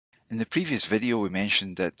In the previous video, we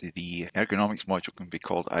mentioned that the ergonomics module can be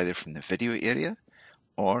called either from the video area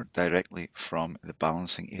or directly from the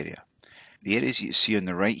balancing area. The areas you see on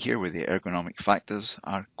the right here where the ergonomic factors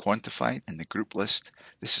are quantified in the group list,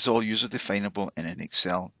 this is all user definable in an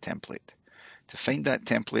Excel template. To find that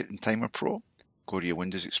template in Timer Pro, go to your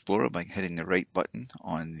Windows Explorer by hitting the right button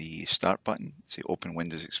on the Start button, say Open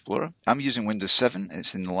Windows Explorer. I'm using Windows 7,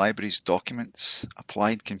 it's in the Libraries, Documents,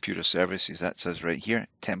 Applied Computer Services, that says right here,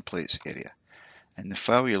 Templates area. And the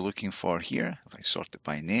file you're looking for here, if I sort it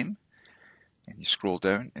by name, and you scroll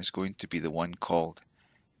down, is going to be the one called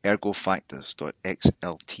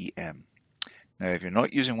ergofactors.xltm. Now, if you're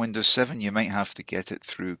not using Windows 7, you might have to get it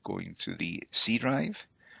through going to the C drive,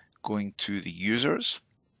 going to the users,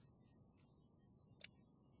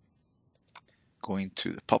 going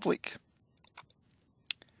to the public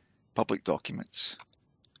documents,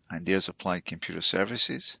 and there's Applied Computer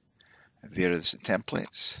Services. There is the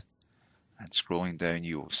templates, and scrolling down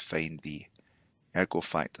you will find the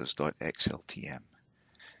ergofactors.xltm.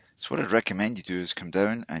 So what I'd recommend you do is come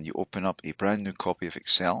down and you open up a brand new copy of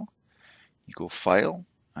Excel. You go File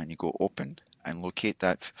and you go Open and locate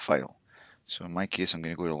that file. So in my case, I'm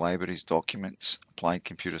going to go to Libraries, Documents, Applied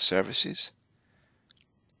Computer Services,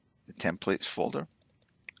 the Templates folder,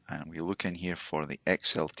 and we look in here for the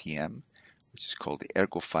XLTM, which is called the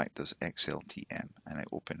ErgoFactors XLTM, and I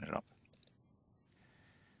open it up.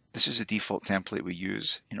 This is the default template we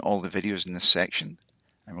use in all the videos in this section,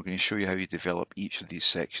 and we're going to show you how you develop each of these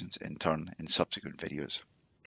sections in turn in subsequent videos.